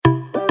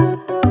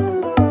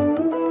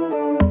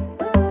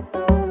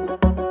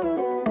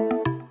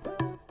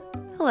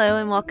Hello,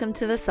 and welcome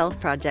to the Self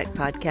Project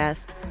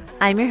podcast.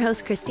 I'm your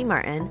host, Christy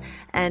Martin,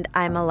 and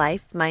I'm a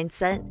life,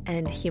 mindset,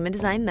 and human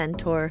design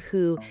mentor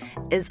who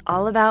is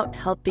all about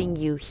helping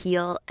you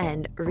heal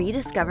and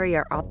rediscover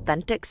your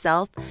authentic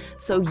self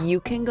so you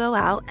can go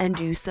out and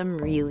do some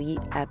really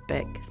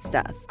epic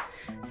stuff.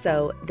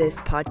 So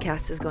this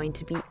podcast is going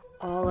to be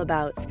all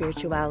about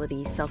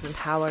spirituality,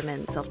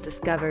 self-empowerment,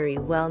 self-discovery,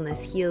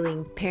 wellness,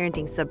 healing,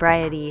 parenting,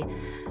 sobriety,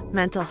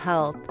 mental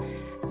health,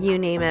 you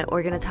name it,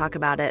 we're going to talk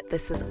about it.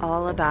 This is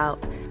all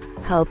about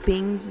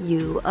helping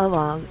you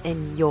along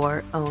in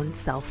your own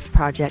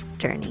self-project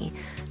journey.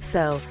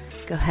 So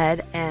go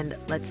ahead and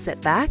let's sit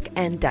back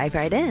and dive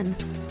right in.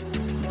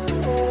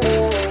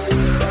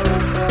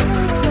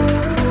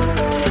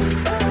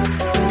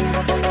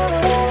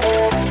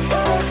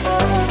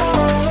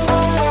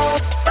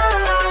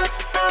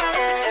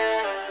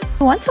 I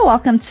want to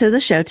welcome to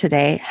the show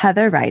today,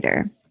 Heather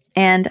Ryder.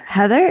 And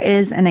Heather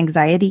is an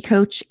anxiety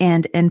coach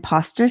and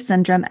imposter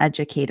syndrome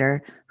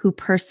educator who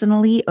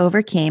personally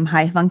overcame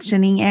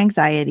high-functioning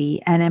anxiety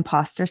and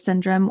imposter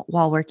syndrome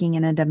while working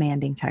in a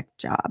demanding tech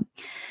job.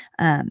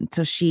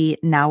 So she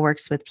now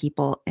works with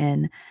people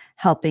in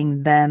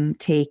helping them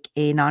take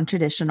a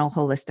non-traditional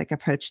holistic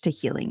approach to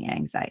healing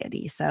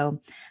anxiety. So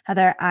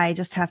Heather, I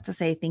just have to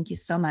say thank you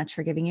so much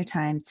for giving your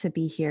time to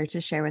be here to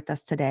share with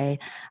us today.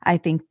 I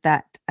think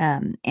that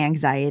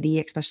anxiety,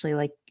 especially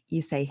like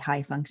you say,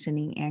 high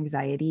functioning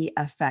anxiety,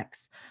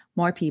 affects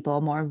more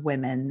people, more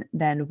women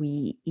than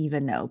we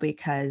even know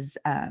because,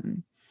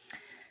 we're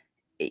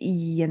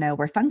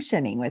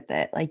functioning with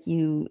it. Like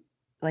you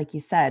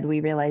said, we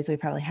realize we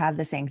probably have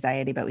this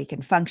anxiety, but we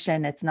can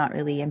function. It's not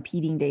really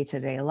impeding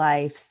day-to-day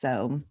life.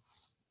 So,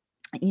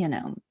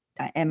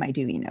 am I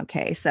doing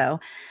okay? So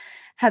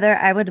Heather,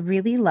 I would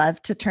really love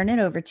to turn it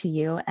over to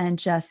you and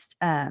just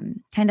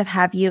kind of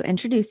have you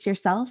introduce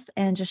yourself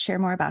and just share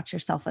more about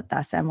yourself with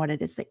us and what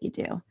it is that you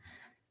do.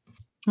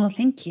 Well,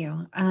 thank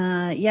you.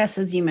 Yes,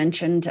 as you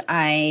mentioned,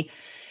 I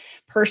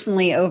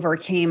personally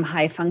overcame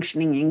high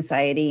functioning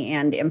anxiety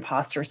and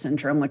imposter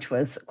syndrome, which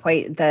was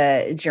quite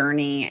the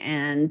journey.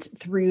 And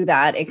through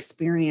that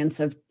experience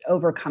of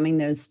overcoming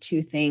those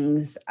two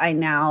things, I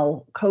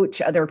now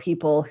coach other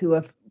people who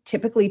have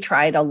typically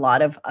tried a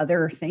lot of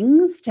other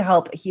things to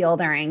help heal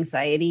their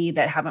anxiety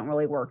that haven't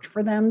really worked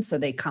for them. So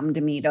they come to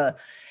me to,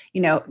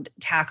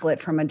 tackle it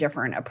from a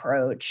different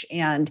approach.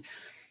 And,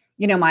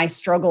 my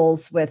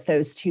struggles with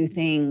those two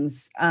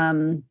things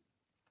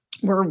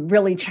were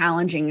really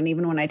challenging. And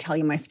even when I tell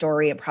you my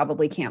story, it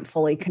probably can't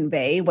fully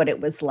convey what it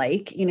was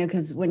like,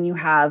 because when you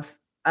have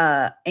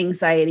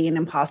anxiety and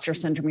imposter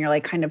syndrome, you're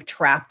like kind of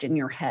trapped in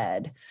your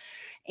head.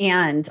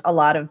 And a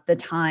lot of the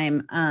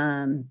time,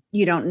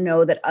 you don't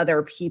know that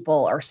other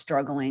people are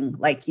struggling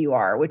like you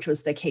are, which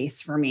was the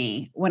case for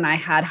me. When I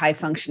had high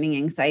functioning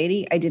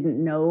anxiety, I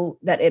didn't know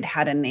that it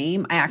had a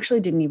name. I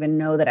actually didn't even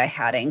know that I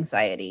had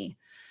anxiety.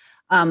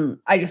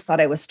 I just thought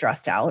I was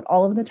stressed out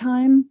all of the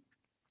time.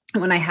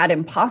 And when I had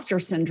imposter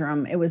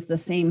syndrome, it was the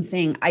same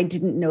thing. I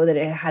didn't know that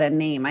it had a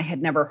name. I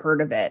had never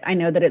heard of it. I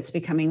know that it's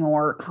becoming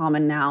more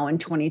common now in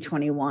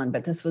 2021,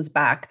 but this was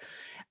back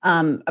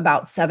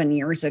about 7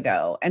 years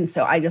ago. And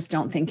so I just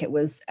don't think it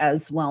was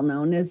as well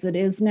known as it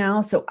is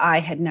now. So I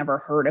had never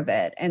heard of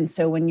it. And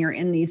so when you're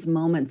in these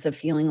moments of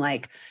feeling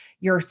like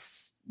you're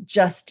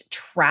just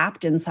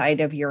trapped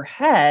inside of your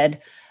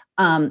head,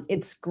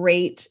 it's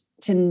great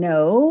to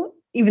know,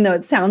 even though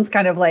it sounds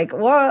kind of like,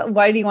 well,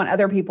 why do you want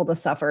other people to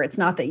suffer? It's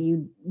not that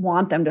you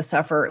want them to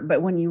suffer,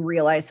 but when you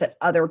realize that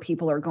other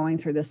people are going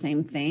through the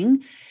same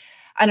thing,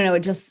 I don't know,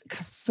 it just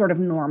sort of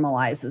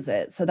normalizes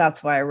it. So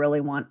that's why I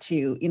really want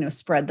to,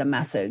 spread the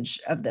message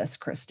of this,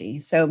 Christy.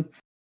 So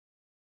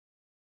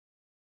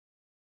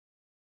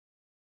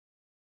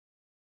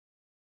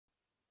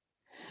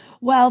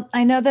well,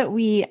 I know that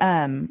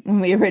when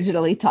we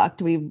originally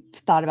talked, we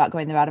thought about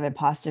going the route of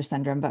imposter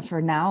syndrome, but for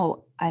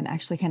now, I'm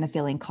actually kind of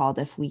feeling called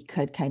if we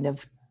could kind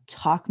of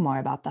talk more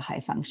about the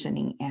high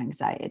functioning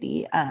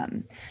anxiety.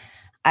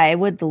 I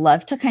would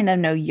love to kind of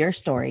know your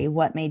story.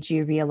 What made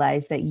you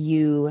realize that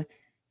you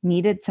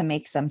needed to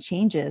make some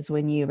changes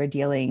when you were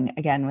dealing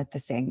again with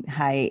the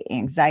high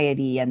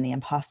anxiety and the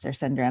imposter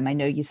syndrome? I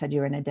know you said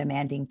you were in a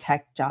demanding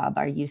tech job.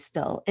 Are you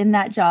still in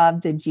that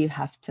job? Did you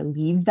have to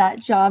leave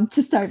that job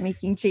to start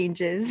making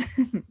changes?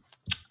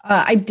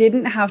 I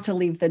didn't have to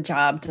leave the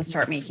job to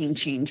start making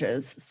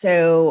changes.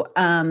 So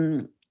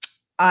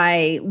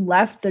I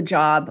left the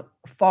job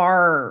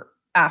far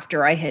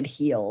after I had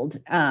healed.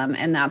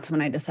 And that's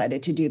when I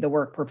decided to do the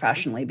work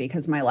professionally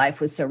because my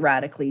life was so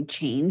radically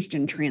changed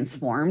and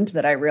transformed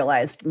that I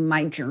realized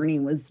my journey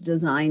was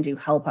designed to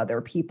help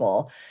other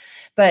people.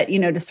 But,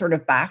 to sort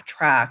of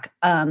backtrack,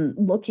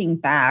 looking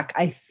back,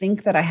 I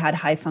think that I had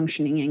high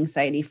functioning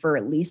anxiety for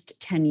at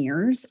least 10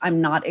 years. I'm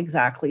not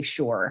exactly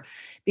sure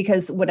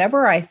because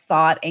whatever I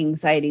thought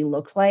anxiety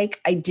looked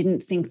like, I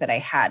didn't think that I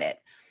had it.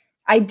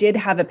 I did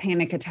have a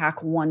panic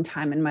attack one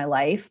time in my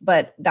life,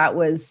 but that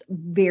was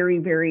very,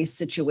 very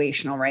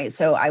situational, right?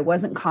 So I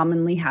wasn't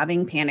commonly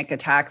having panic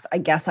attacks. I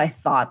guess I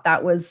thought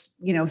that was,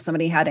 if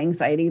somebody had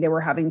anxiety, they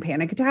were having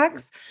panic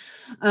attacks.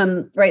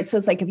 Right. So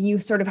it's like if you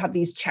sort of have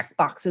these check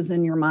boxes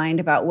in your mind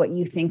about what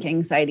you think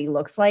anxiety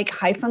looks like,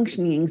 high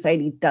functioning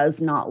anxiety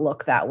does not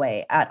look that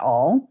way at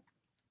all.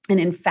 And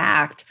in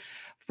fact,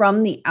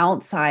 from the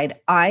outside,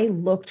 I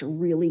looked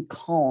really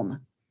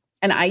calm.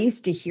 And I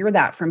used to hear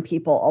that from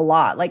people a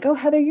lot, like, oh,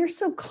 Heather, you're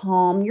so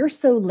calm, you're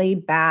so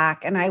laid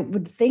back. And I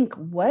would think,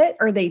 what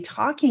are they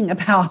talking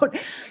about?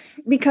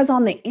 Because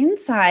on the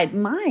inside,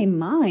 my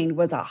mind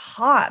was a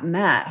hot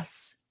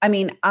mess. I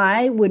mean,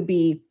 I would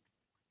be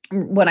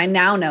what I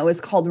now know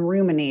is called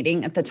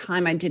ruminating. At the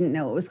time, I didn't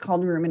know it was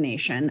called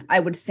rumination.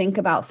 I would think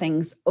about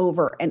things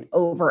over and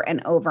over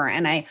and over.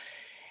 And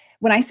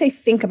when I say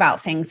think about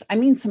things, I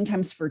mean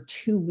sometimes for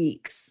 2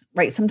 weeks,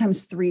 right?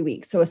 Sometimes 3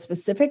 weeks. So a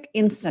specific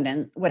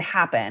incident would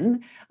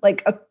happen,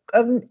 like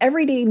an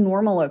everyday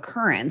normal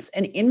occurrence.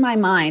 And in my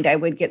mind, I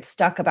would get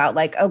stuck about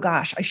like, oh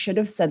gosh, I should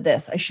have said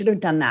this. I should have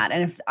done that.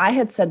 And if I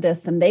had said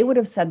this, then they would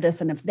have said this.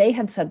 And if they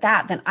had said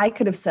that, then I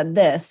could have said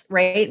this,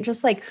 right?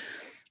 Just like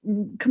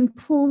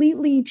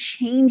completely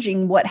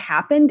changing what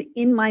happened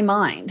in my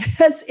mind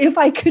as if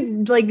I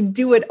could like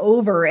do it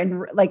over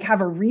and like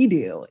have a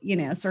redo,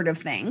 sort of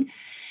thing.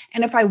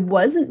 And if I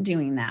wasn't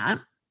doing that,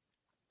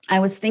 I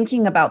was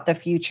thinking about the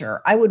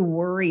future. I would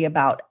worry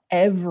about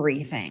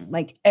everything,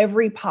 like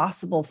every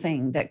possible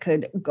thing that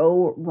could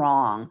go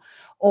wrong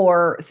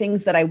or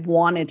things that I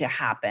wanted to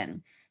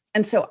happen.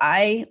 And so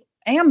I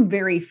am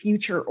very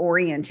future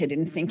oriented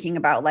in thinking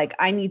about like,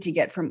 I need to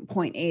get from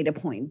point A to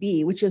point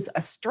B, which is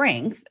a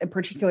strength,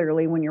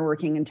 particularly when you're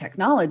working in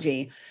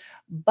technology.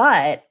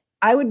 But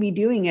I would be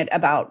doing it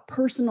about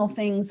personal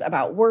things,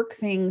 about work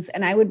things,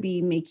 and I would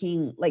be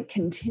making like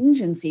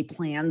contingency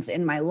plans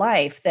in my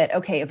life that,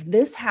 okay, if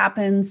this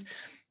happens,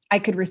 I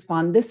could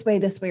respond this way,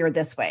 or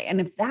this way.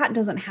 And if that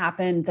doesn't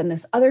happen, then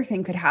this other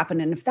thing could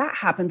happen. And if that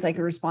happens, I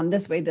could respond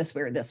this way,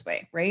 or this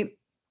way, right?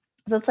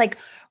 So it's like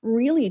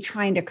really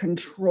trying to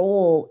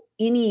control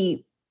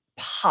any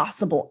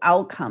possible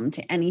outcome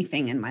to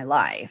anything in my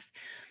life.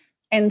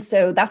 And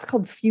so that's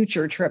called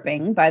future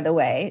tripping, by the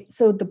way.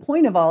 So the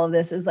point of all of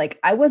this is like,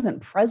 I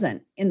wasn't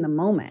present in the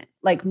moment.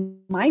 Like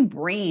my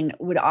brain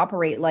would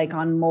operate like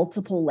on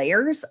multiple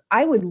layers.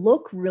 I would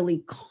look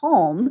really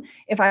calm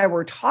if I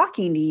were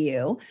talking to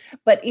you,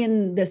 but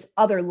in this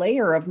other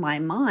layer of my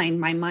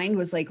mind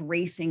was like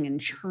racing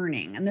and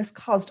churning. And this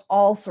caused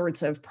all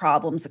sorts of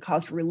problems. It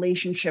caused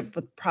relationship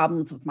with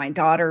problems with my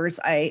daughters.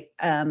 To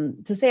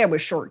say I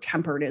was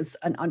short-tempered is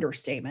an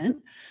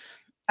understatement.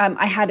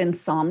 I had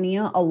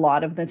insomnia a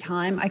lot of the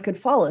time. I could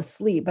fall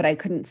asleep, but I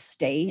couldn't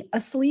stay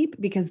asleep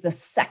because the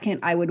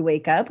second I would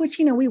wake up, which,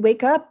 we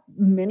wake up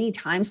many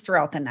times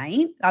throughout the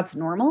night, that's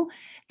normal.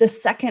 The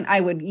second I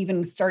would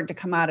even start to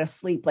come out of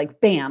sleep, like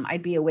bam,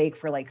 I'd be awake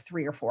for like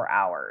 3 or 4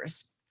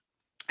 hours.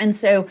 And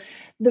so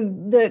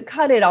the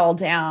cut it all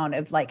down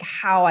of like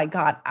how I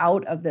got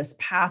out of this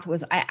path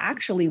was I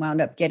actually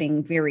wound up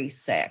getting very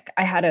sick.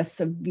 I had a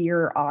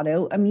severe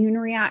autoimmune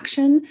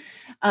reaction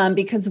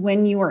because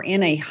when you are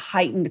in a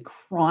heightened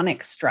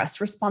chronic stress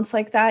response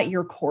like that,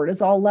 your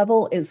cortisol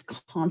level is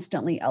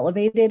constantly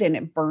elevated and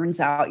it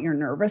burns out your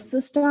nervous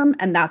system.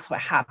 And that's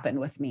what happened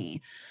with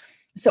me.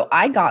 So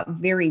I got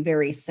very,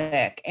 very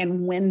sick.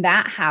 And when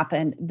that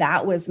happened,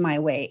 that was my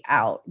way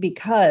out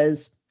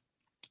because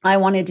I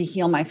wanted to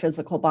heal my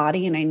physical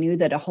body. And I knew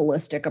that a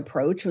holistic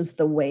approach was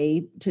the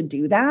way to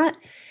do that.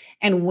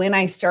 And when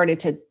I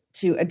started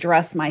to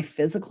address my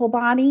physical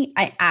body,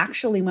 I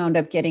actually wound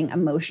up getting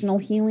emotional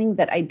healing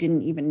that I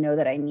didn't even know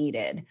that I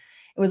needed.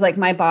 It was like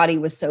my body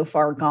was so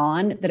far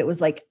gone that it was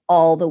like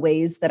all the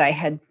ways that I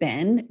had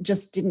been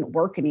just didn't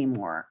work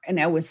anymore. And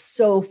I was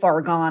so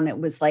far gone. It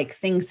was like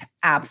things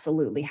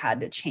absolutely had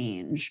to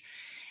change.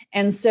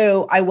 And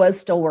so I was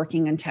still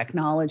working in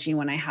technology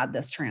when I had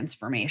this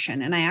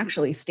transformation. And I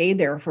actually stayed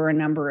there for a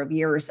number of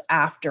years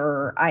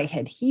after I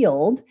had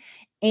healed.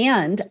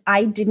 And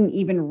I didn't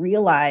even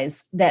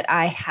realize that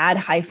I had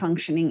high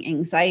functioning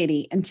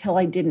anxiety until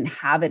I didn't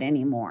have it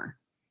anymore.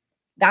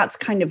 That's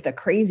kind of the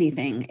crazy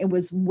thing. It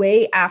was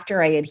way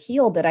after I had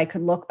healed that I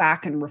could look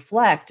back and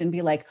reflect and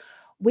be like,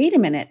 wait a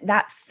minute,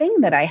 that thing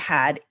that I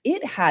had,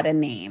 it had a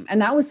name.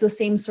 And that was the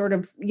same sort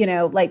of,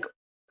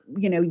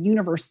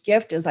 universe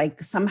gift as I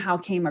somehow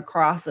came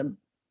across an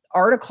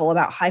article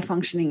about high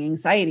functioning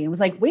anxiety and was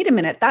like, wait a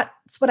minute,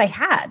 that's what I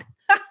had.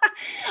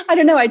 I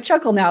don't know. I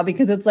chuckle now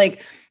because it's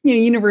like,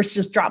 universe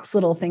just drops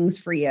little things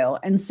for you.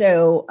 And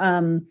so,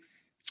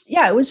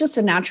 it was just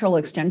a natural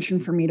extension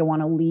for me to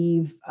want to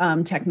leave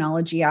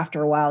technology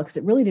after a while because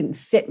it really didn't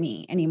fit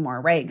me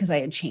anymore. Right. Because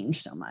I had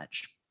changed so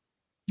much.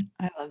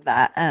 I love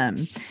that.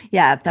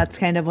 That's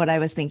kind of what I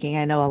was thinking.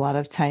 I know a lot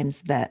of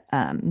times that,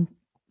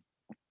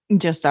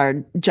 just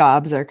our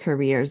jobs or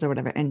careers or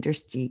whatever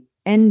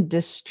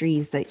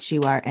industries that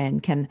you are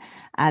in can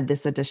add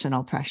this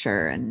additional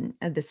pressure and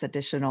this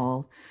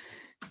additional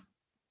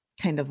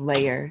kind of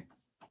layer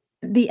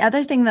the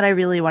other thing that I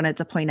really wanted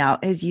to point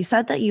out is you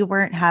said that you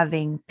weren't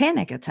having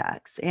panic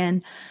attacks.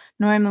 And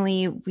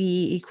normally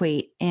we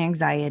equate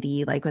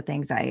anxiety like with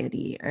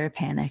anxiety or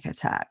panic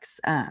attacks.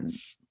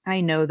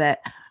 I know that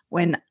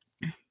when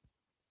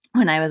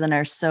I was a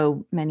nurse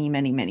so many,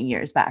 many, many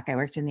years back, I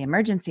worked in the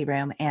emergency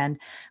room, and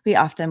we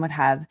often would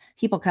have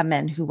people come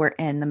in who were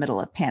in the middle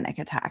of panic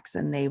attacks,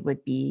 and they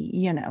would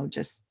be,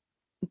 just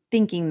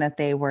thinking that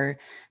they were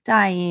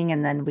dying.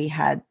 And then we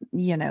had,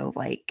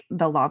 like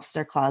the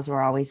lobster claws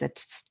were always a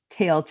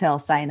telltale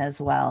sign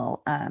as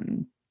well,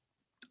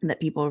 that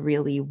people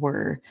really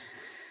were,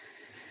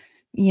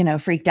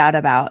 freaked out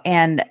about.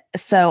 And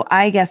so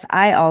I guess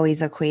I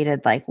always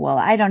equated like, well,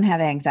 I don't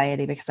have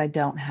anxiety because I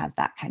don't have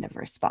that kind of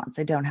response.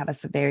 I don't have a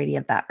severity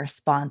of that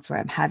response where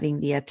I'm having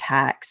the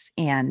attacks.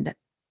 And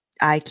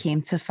I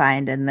came to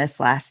find in this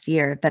last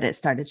year that it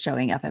started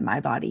showing up in my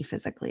body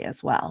physically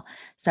as well.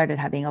 Started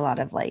having a lot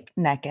of like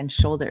neck and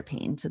shoulder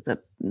pain to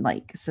the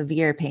like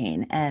severe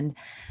pain. And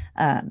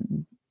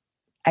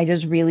I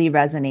just really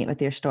resonate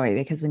with your story,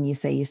 because when you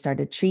say you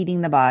started treating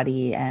the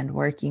body and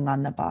working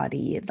on the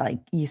body, like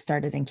you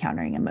started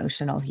encountering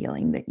emotional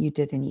healing that you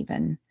didn't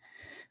even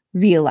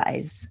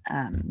realize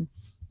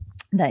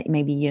that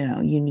maybe,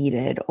 you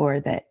needed, or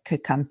that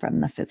could come from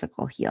the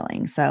physical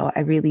healing. So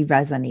I really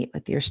resonate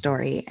with your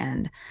story.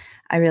 And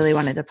I really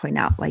wanted to point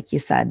out, like you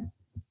said,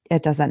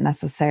 it doesn't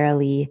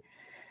necessarily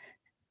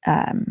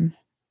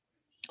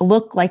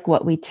look like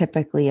what we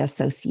typically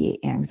associate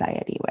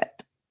anxiety with,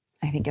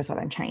 I think is what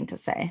I'm trying to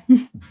say.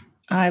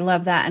 I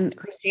love that. And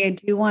Christy, I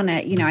do want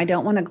to, I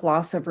don't want to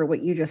gloss over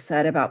what you just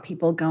said about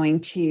people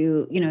going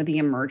to, the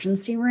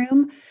emergency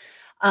room,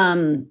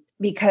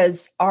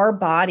 because our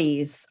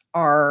bodies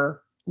are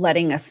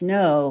letting us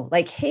know,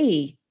 like,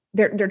 hey,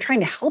 they're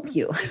trying to help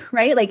you,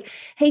 right? Like,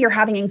 hey, you're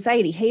having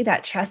anxiety. Hey,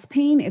 that chest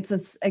pain, it's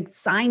a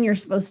sign you're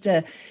supposed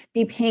to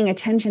be paying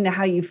attention to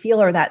how you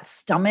feel, or that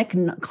stomach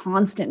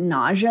constant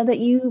nausea that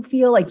you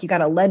feel like you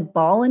got a lead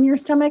ball in your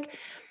stomach.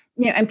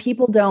 And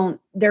people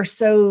they're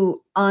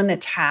so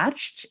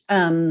unattached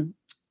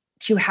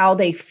to how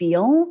they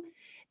feel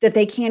that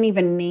they can't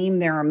even name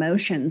their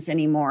emotions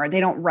anymore.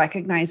 They don't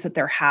recognize that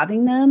they're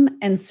having them.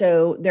 And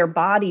so their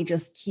body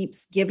just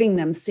keeps giving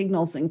them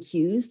signals and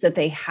cues that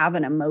they have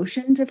an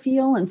emotion to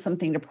feel and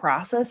something to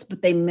process,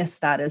 but they miss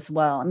that as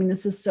well. I mean,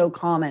 this is so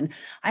common.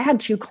 I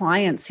had 2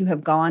 clients who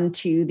have gone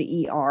to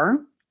the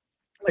ER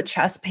with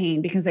chest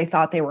pain because they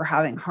thought they were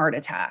having a heart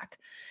attack.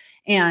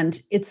 And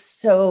it's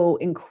so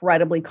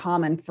incredibly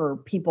common for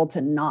people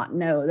to not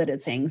know that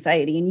it's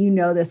anxiety. And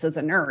this as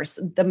a nurse,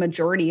 the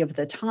majority of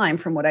the time,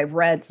 from what I've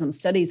read, some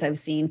studies I've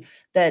seen,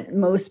 that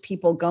most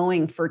people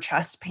going for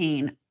chest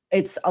pain,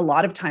 it's a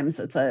lot of times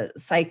it's a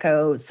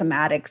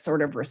psychosomatic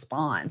sort of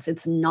response.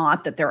 It's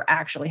not that they're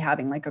actually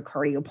having like a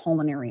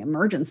cardiopulmonary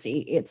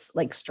emergency. It's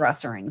like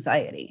stress or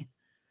anxiety.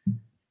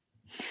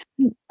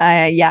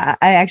 Yeah,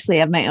 I actually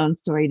have my own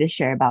story to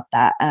share about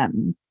that.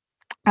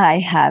 I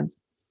have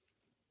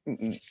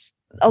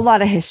a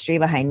lot of history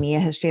behind me, a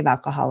history of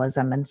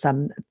alcoholism and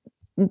some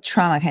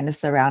trauma kind of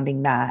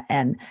surrounding that.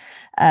 And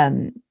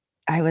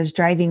I was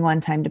driving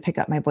one time to pick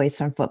up my boys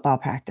from football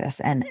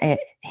practice, and it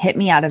hit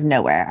me out of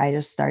nowhere. I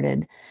just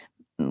started,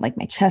 like,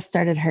 my chest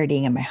started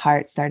hurting and my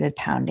heart started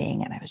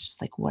pounding. And I was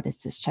just like, what is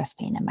this chest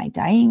pain? Am I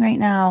dying right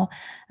now?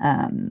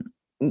 Am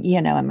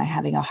I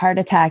having a heart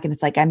attack? And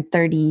it's like, I'm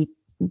 30,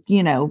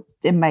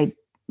 in my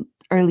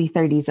early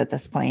 30s at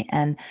this point.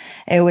 And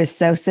it was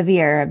so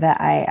severe that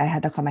I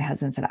had to call my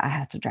husband and said, I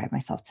have to drive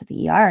myself to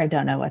the ER. I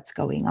don't know what's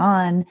going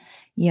on.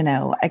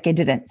 Like, I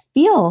didn't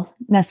feel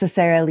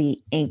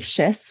necessarily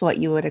anxious, what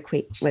you would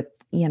equate with,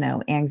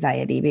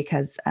 anxiety,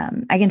 because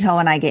I can tell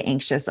when I get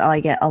anxious, I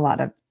get a lot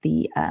of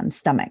the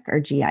stomach or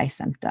GI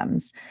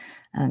symptoms,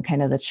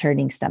 kind of the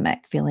churning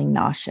stomach, feeling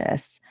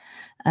nauseous.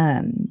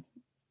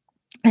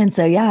 And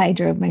so, yeah, I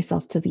drove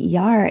myself to the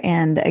ER,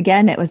 and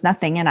again, it was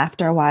nothing. And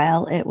after a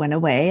while, it went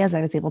away as I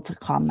was able to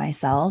calm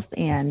myself.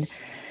 And,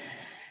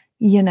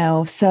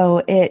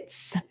 so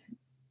it's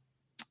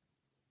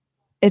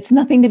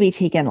nothing to be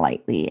taken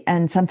lightly.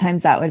 And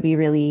sometimes that would be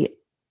really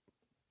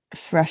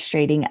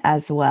frustrating,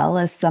 as well,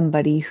 as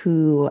somebody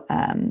who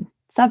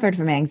suffered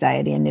from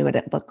anxiety and knew what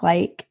it looked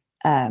like.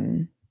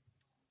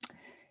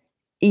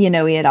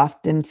 We'd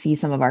often see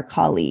some of our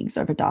colleagues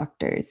or the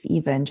doctors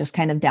even just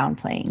kind of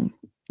downplaying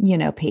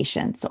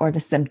patients or the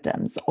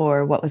symptoms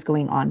or what was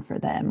going on for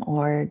them.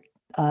 Or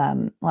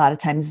a lot of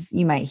times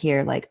you might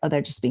hear like, oh,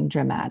 they're just being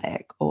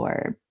dramatic,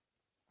 or,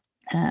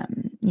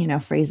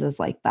 phrases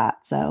like that.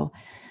 So,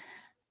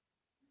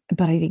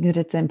 but I think that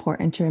it's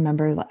important to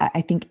remember,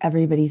 I think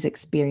everybody's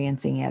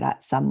experiencing it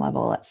at some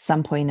level, at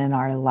some point in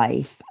our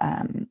life.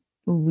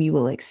 We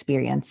will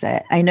experience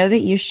it. I know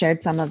that you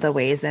shared some of the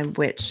ways in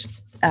which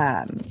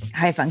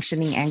high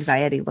functioning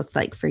anxiety looked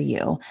like for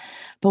you,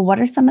 but what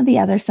are some of the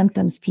other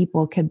symptoms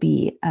people could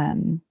be,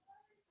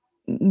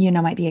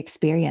 might be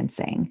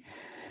experiencing?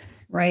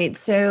 Right.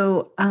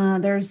 So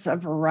there's a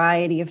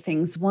variety of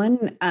things.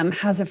 One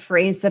has a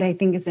phrase that I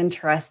think is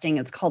interesting.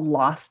 It's called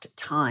lost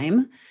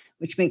time,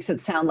 which makes it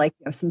sound like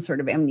you have some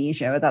sort of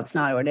amnesia, but that's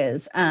not what it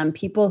is.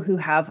 People who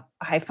have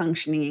high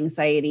functioning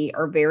anxiety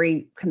are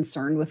very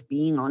concerned with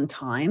being on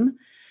time.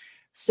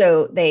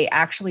 So they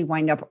actually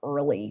wind up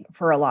early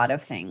for a lot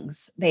of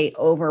things. They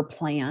over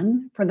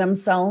plan for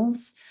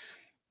themselves.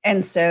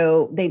 And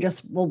so they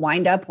just will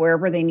wind up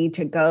wherever they need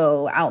to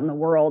go out in the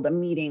world, a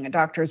meeting, a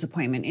doctor's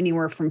appointment,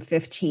 anywhere from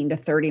 15 to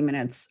 30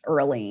 minutes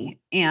early.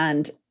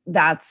 And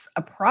that's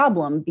a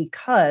problem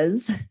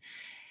because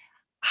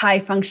high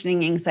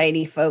functioning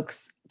anxiety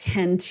folks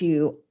tend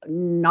to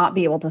not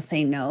be able to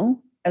say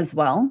no as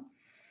well.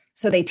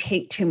 So they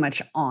take too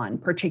much on,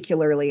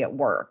 particularly at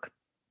work,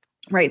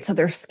 right? So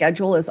their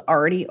schedule is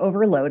already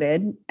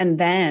overloaded, and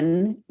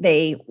then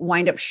they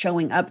wind up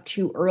showing up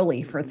too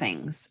early for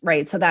things,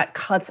 right? So that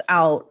cuts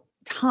out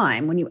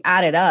time. When you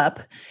add it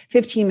up,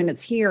 15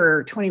 minutes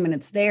here, 20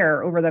 minutes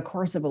there over the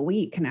course of a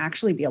week can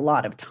actually be a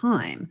lot of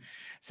time.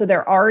 So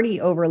they're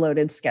already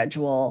overloaded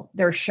schedule.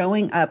 They're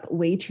showing up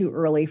way too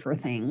early for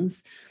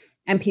things.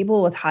 And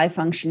people with high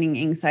functioning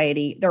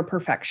anxiety, they're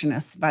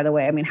perfectionists, by the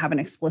way. I mean, haven't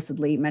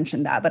explicitly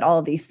mentioned that, but all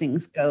of these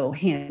things go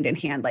hand in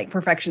hand, like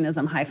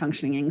perfectionism, high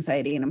functioning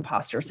anxiety, and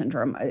imposter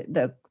syndrome.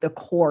 The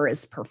core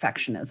is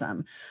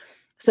perfectionism.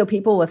 So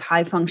people with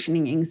high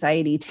functioning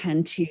anxiety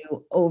tend to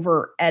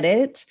over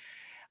edit,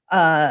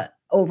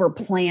 over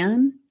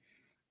plan.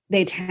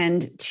 They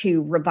tend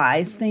to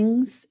revise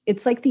things.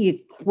 It's like the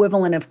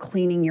equivalent of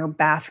cleaning your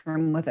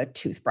bathroom with a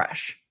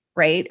toothbrush,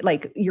 right?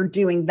 Like you're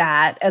doing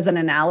that as an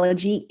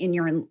analogy in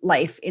your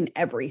life, in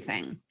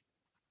everything.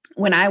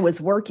 When I was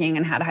working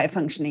and had high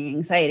functioning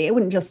anxiety, I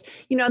wouldn't just,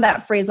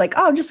 that phrase like,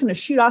 oh, I'm just going to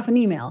shoot off an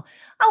email.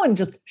 I wouldn't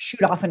just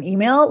shoot off an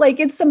email. Like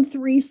it's some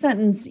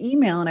 3-sentence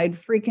email and I'd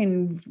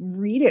freaking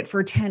read it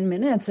for 10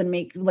 minutes and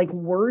make like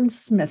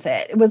wordsmith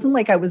it. It wasn't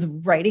like I was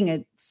writing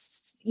a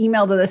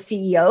email to the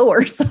CEO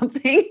or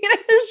something.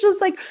 It's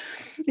just like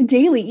a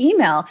daily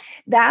email.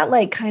 That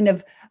like kind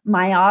of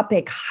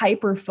myopic,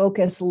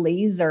 hyper-focused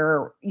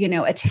laser,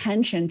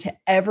 attention to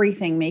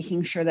everything,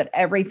 making sure that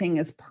everything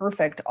is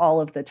perfect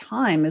all of the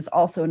time is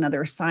also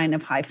another sign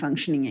of high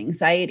functioning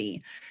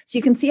anxiety. So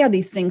you can see how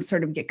these things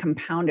sort of get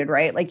compounded,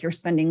 right? Like you're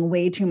spending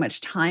way too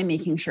much time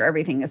making sure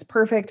everything is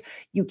perfect.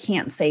 You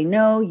can't say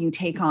no, you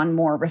take on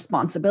more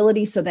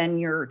responsibility. So then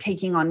you're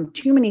taking on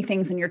too many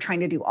things and you're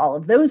trying to do all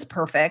of those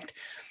perfect.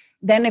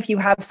 Then if you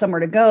have somewhere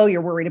to go,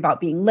 you're worried about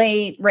being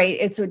late, right?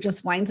 It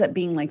just winds up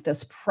being like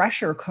this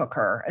pressure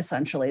cooker,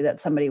 essentially, that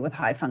somebody with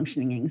high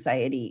functioning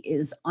anxiety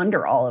is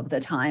under all of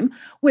the time,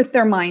 with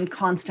their mind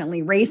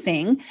constantly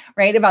racing,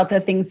 right? About the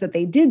things that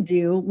they did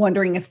do,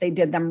 wondering if they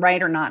did them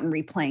right or not, and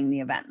replaying the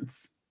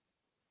events.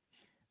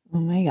 Oh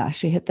my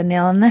gosh, you hit the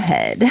nail on the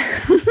head.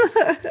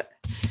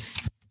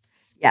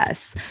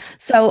 Yes.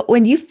 So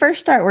when you first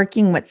start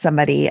working with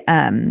somebody,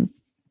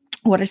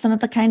 what are some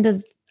of the kind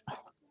of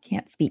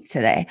can't speak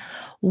today.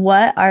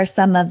 What are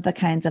some of the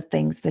kinds of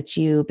things that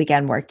you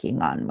began working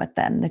on with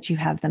them that you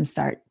have them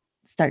start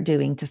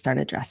doing to start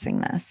addressing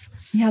this?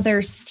 Yeah,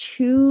 there's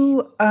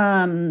two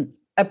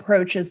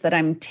approaches that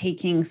I'm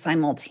taking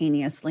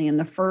simultaneously. And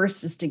the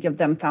first is to give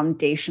them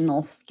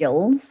foundational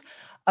skills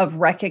of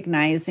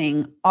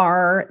recognizing,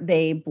 are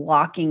they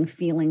blocking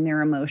feeling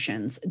their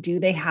emotions? Do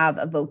they have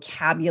a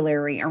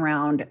vocabulary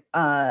around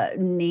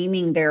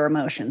naming their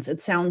emotions? It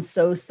sounds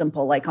so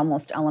simple, like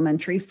almost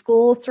elementary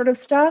school sort of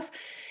stuff,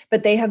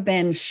 but they have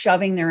been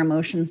shoving their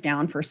emotions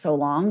down for so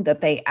long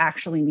that they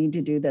actually need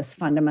to do this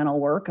fundamental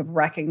work of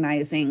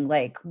recognizing,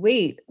 like,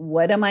 wait,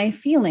 what am I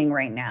feeling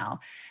right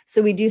now?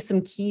 So we do some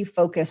key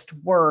focused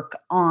work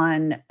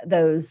on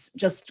those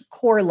just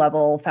core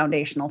level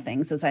foundational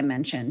things, as I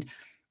mentioned.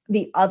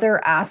 The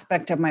other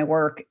aspect of my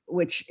work,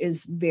 which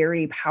is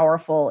very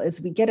powerful, is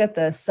we get at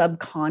the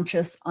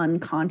subconscious,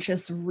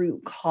 unconscious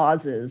root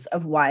causes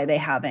of why they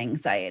have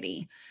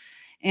anxiety.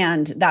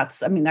 And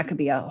that could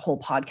be a whole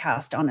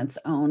podcast on its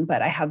own,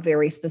 but I have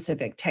very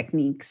specific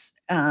techniques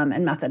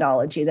and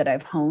methodology that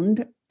I've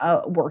honed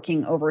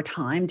working over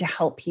time to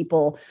help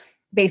people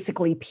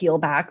basically peel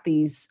back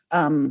these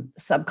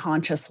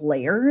subconscious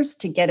layers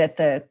to get at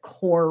the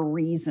core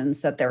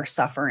reasons that they're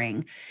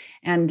suffering.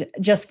 And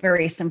just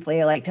very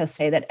simply, I like to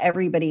say that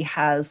everybody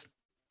has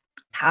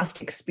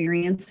past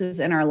experiences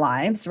in our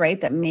lives,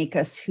 right, that make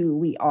us who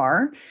we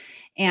are.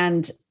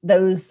 And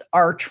those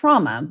are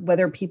trauma,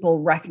 whether people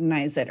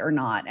recognize it or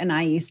not. And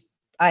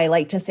I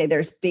like to say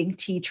there's big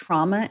T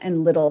trauma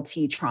and little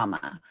t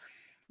trauma,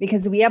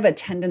 because we have a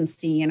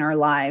tendency in our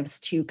lives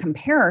to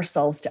compare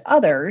ourselves to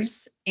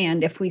others.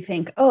 And if we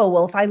think, oh,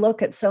 well, if I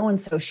look at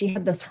so-and-so, she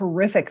had this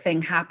horrific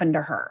thing happen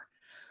to her,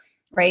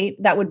 right?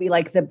 That would be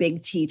like the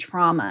big T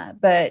trauma.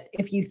 But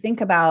if you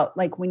think about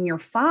like when you're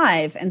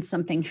 5 and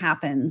something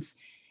happens,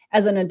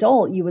 as an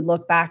adult, you would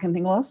look back and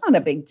think, well, that's not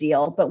a big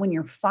deal. But when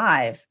you're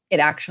 5, it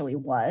actually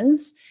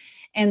was.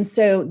 And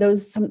so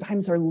those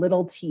sometimes are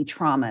little T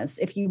traumas.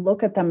 If you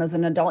look at them as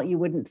an adult, you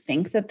wouldn't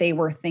think that they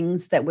were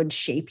things that would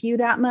shape you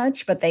that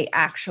much, but they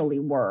actually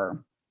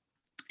were.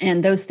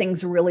 And those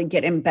things really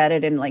get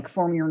embedded and like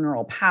form your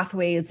neural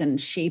pathways and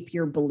shape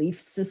your belief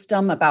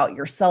system about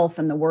yourself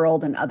and the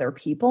world and other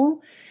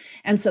people.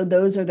 And so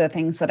those are the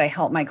things that I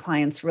help my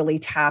clients really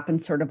tap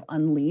and sort of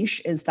unleash,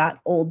 is that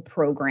old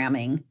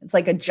programming. It's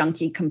like a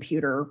junky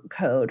computer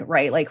code,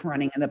 right? Like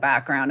running in the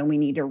background, and we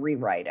need to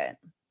rewrite it.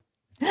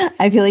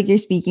 I feel like you're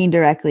speaking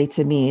directly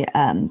to me.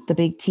 The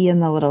big T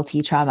and the little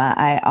T trauma.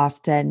 I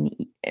often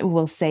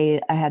will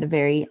say I had a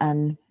very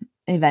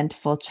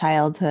uneventful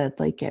childhood.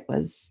 Like it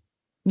was,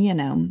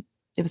 it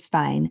was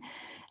fine.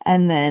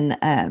 And then,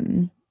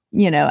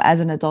 as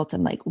an adult,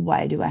 I'm like,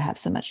 why do I have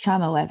so much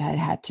trauma? I've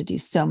had to do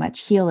so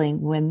much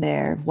healing when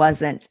there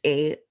wasn't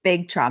a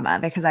big trauma,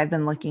 because I've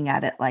been looking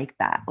at it like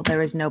that. Well, there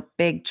was no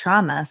big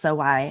trauma. So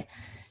why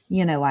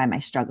am I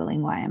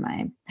struggling? Why am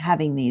I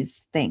having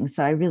these things?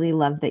 So I really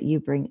love that you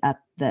bring up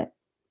that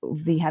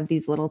we have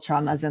these little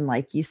traumas. And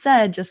like you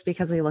said, just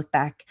because we look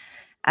back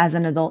as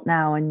an adult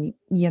now and,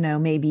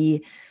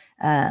 maybe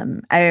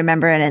I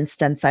remember an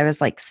instance, I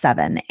was like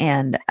 7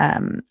 and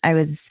I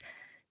was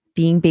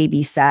being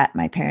babysat.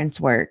 My parents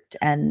worked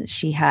and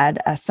she had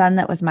a son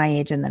that was my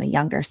age and then a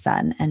younger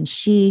son. And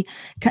she,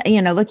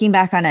 looking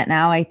back on it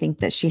now, I think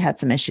that she had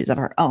some issues of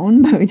her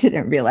own, but we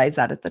didn't realize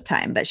that at the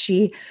time. But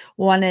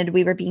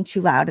we were being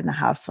too loud in the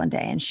house one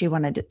day and she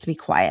wanted it to be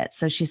quiet.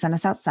 So she sent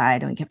us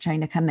outside and we kept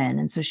trying to come in.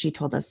 And so she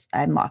told us,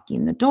 I'm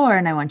locking the door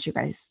and I want you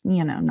guys,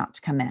 not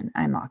to come in.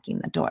 I'm locking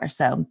the door.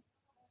 So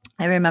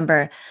I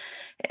remember.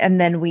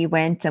 And then we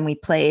went and we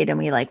played and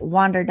we like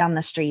wandered down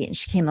the street and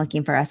she came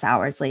looking for us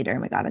hours later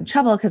and we got in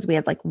trouble because we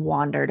had like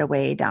wandered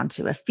away down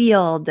to a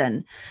field.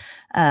 And,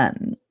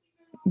 and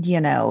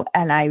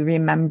I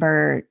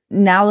remember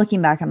now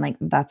looking back, I'm like,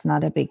 that's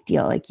not a big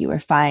deal. Like you were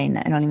fine.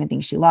 I don't even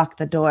think she locked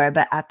the door,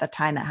 but at the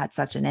time it had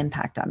such an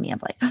impact on me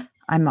of like,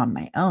 I'm on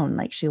my own.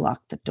 Like she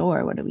locked the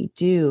door. What do we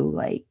do?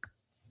 Like,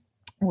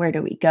 where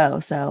do we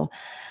go? So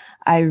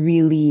I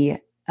really,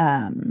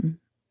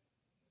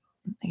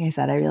 like I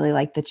said, I really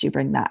like that you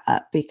bring that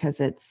up because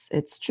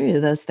it's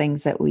true. Those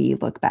things that we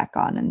look back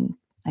on and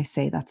I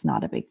say, that's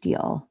not a big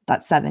deal.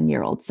 That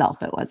 7-year-old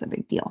self, it was a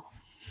big deal.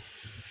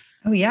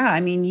 Oh yeah.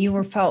 I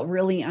mean, felt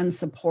really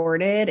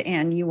unsupported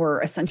and you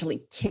were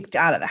essentially kicked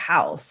out of the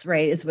house,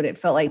 right? Is what it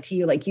felt like to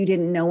you. Like you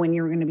didn't know when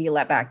you were going to be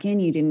let back in.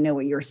 You didn't know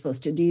what you were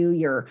supposed to do.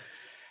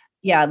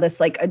 This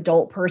like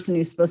adult person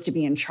who's supposed to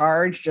be in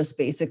charge just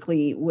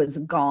basically was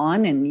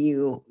gone. And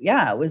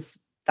that was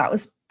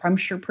I'm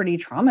sure pretty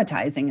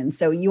traumatizing. And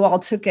so you all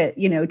took it,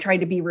 tried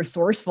to be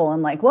resourceful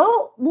and like,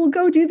 well, we'll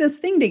go do this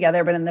thing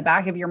together. But in the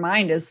back of your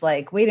mind is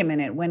like, wait a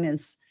minute, when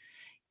is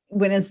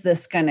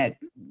this going to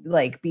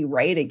like be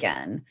right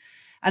again?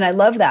 And I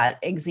love that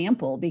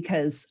example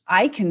because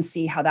I can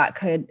see how that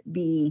could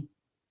be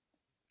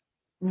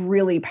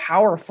really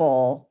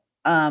powerful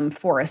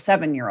for a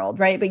 7-year-old,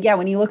 right? But yeah,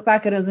 when you look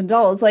back at it as an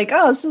adult, it's like,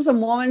 oh, it's just a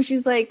woman.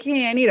 She's like,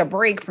 hey, I need a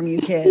break from you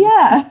kids.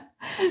 Yeah.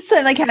 So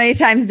like, how many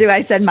times do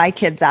I send my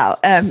kids out,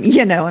 and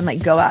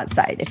like, go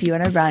outside. If you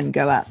want to run,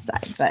 go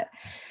outside. But,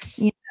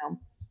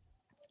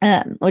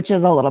 which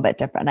is a little bit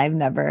different. I've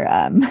never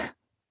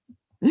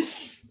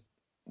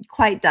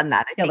quite done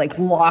that. I think. Like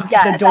locked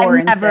the door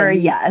and never,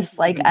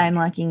 like I'm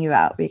locking you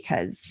out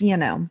because, you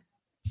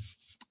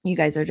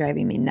guys are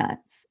driving me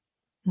nuts.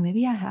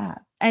 Maybe I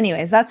have.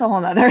 Anyways, that's a whole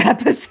nother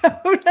episode.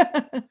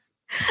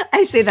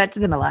 I say that to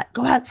them a lot.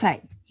 Go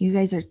outside. You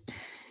guys are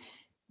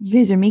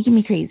making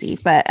me crazy.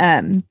 But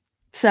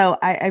so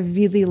I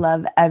really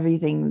love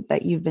everything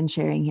that you've been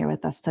sharing here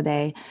with us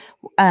today.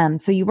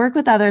 So you work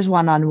with others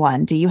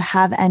one-on-one. Do you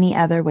have any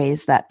other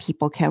ways that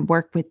people can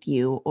work with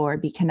you or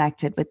be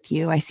connected with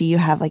you? I see you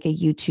have like a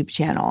YouTube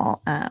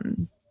channel.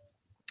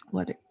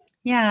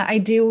 Yeah, I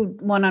do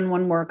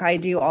one-on-one work. I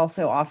do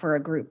also offer a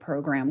group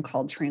program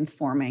called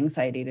Transform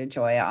Anxiety to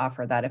Joy. I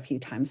offer that a few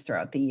times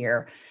throughout the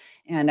year.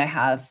 And I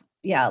have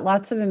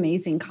lots of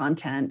amazing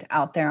content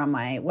out there on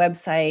my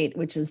website,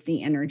 which is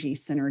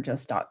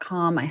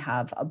theenergysynergist.com. I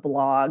have a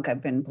blog.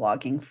 I've been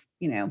blogging,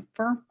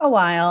 for a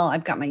while.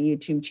 I've got my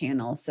YouTube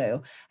channel.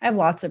 So I have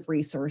lots of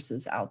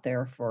resources out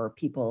there for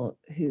people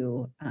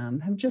who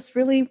have just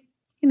really,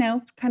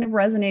 kind of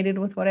resonated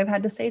with what I've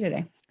had to say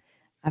today.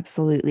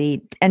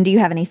 Absolutely. And do you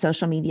have any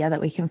social media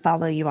that we can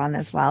follow you on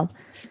as well?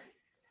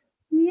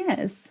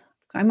 Yes.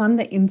 I'm on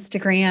the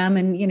Instagram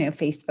and,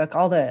 Facebook,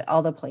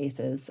 all the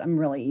places. I'm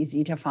really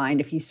easy to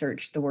find. If you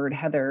search the word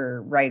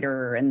Heather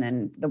Ryder and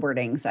then the word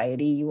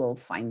anxiety, you will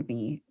find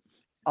me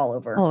all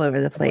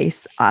over the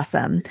place.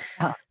 Awesome.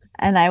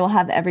 And I will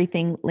have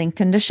everything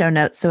linked into show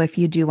notes. So if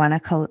you do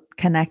want to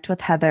connect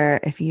with Heather,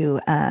 if you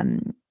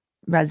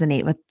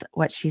resonate with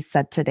what she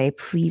said today,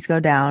 please go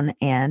down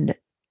and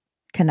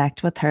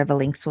connect with her. The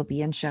links will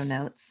be in show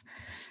notes.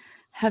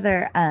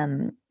 Heather,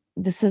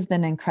 this has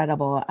been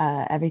incredible.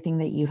 Everything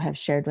that you have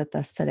shared with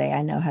us today,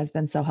 I know has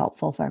been so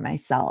helpful for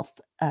myself,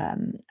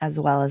 as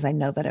well as I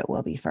know that it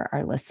will be for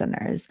our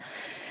listeners.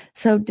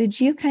 So did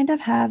you kind of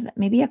have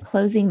maybe a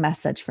closing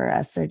message for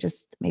us or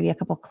just maybe a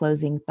couple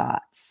closing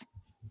thoughts?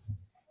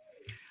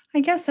 I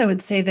guess I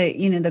would say that,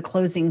 the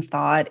closing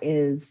thought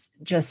is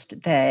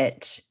just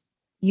that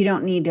you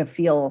don't need to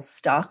feel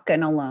stuck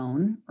and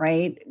alone,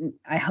 right?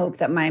 I hope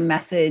that my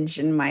message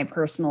and my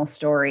personal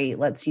story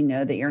lets you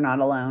know that you're not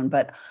alone,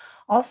 but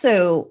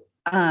also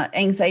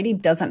anxiety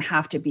doesn't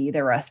have to be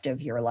the rest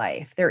of your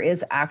life. There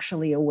is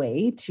actually a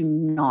way to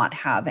not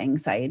have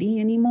anxiety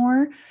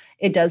anymore.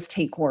 It does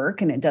take work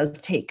and it does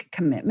take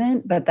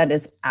commitment, but that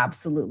is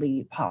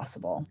absolutely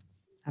possible.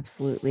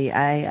 Absolutely.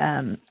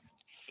 I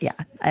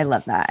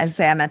love that. I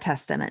say I'm a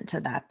testament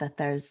to that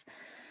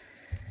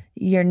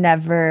you're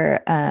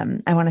never,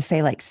 I want to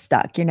say like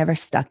stuck. You're never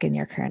stuck in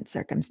your current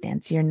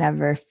circumstance. You're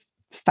never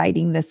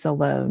fighting this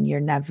alone.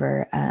 You're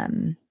never,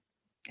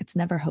 it's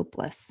never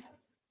hopeless.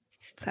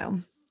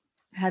 So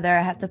Heather,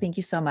 I have to thank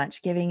you so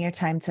much giving your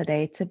time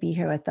today to be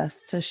here with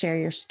us, to share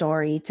your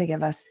story, to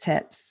give us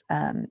tips.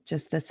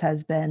 This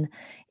has been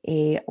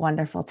a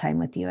wonderful time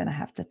with you. And I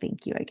have to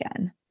thank you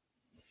again.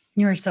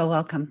 You're so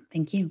welcome.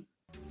 Thank you.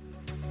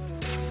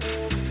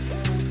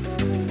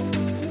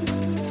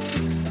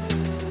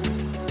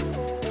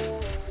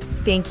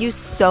 Thank you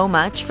so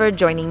much for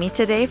joining me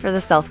today for the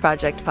Self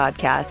Project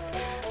podcast.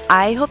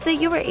 I hope that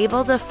you were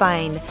able to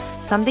find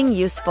something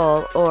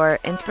useful or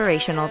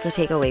inspirational to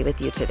take away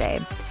with you today.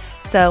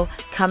 So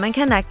come and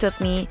connect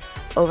with me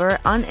over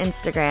on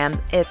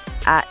Instagram. It's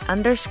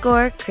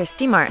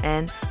 @_Christy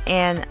Martin,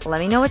 and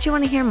let me know what you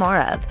want to hear more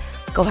of.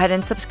 Go ahead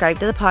and subscribe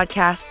to the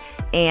podcast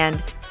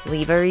and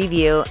leave a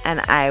review,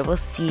 and I will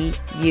see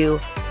you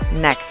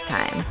next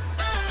time.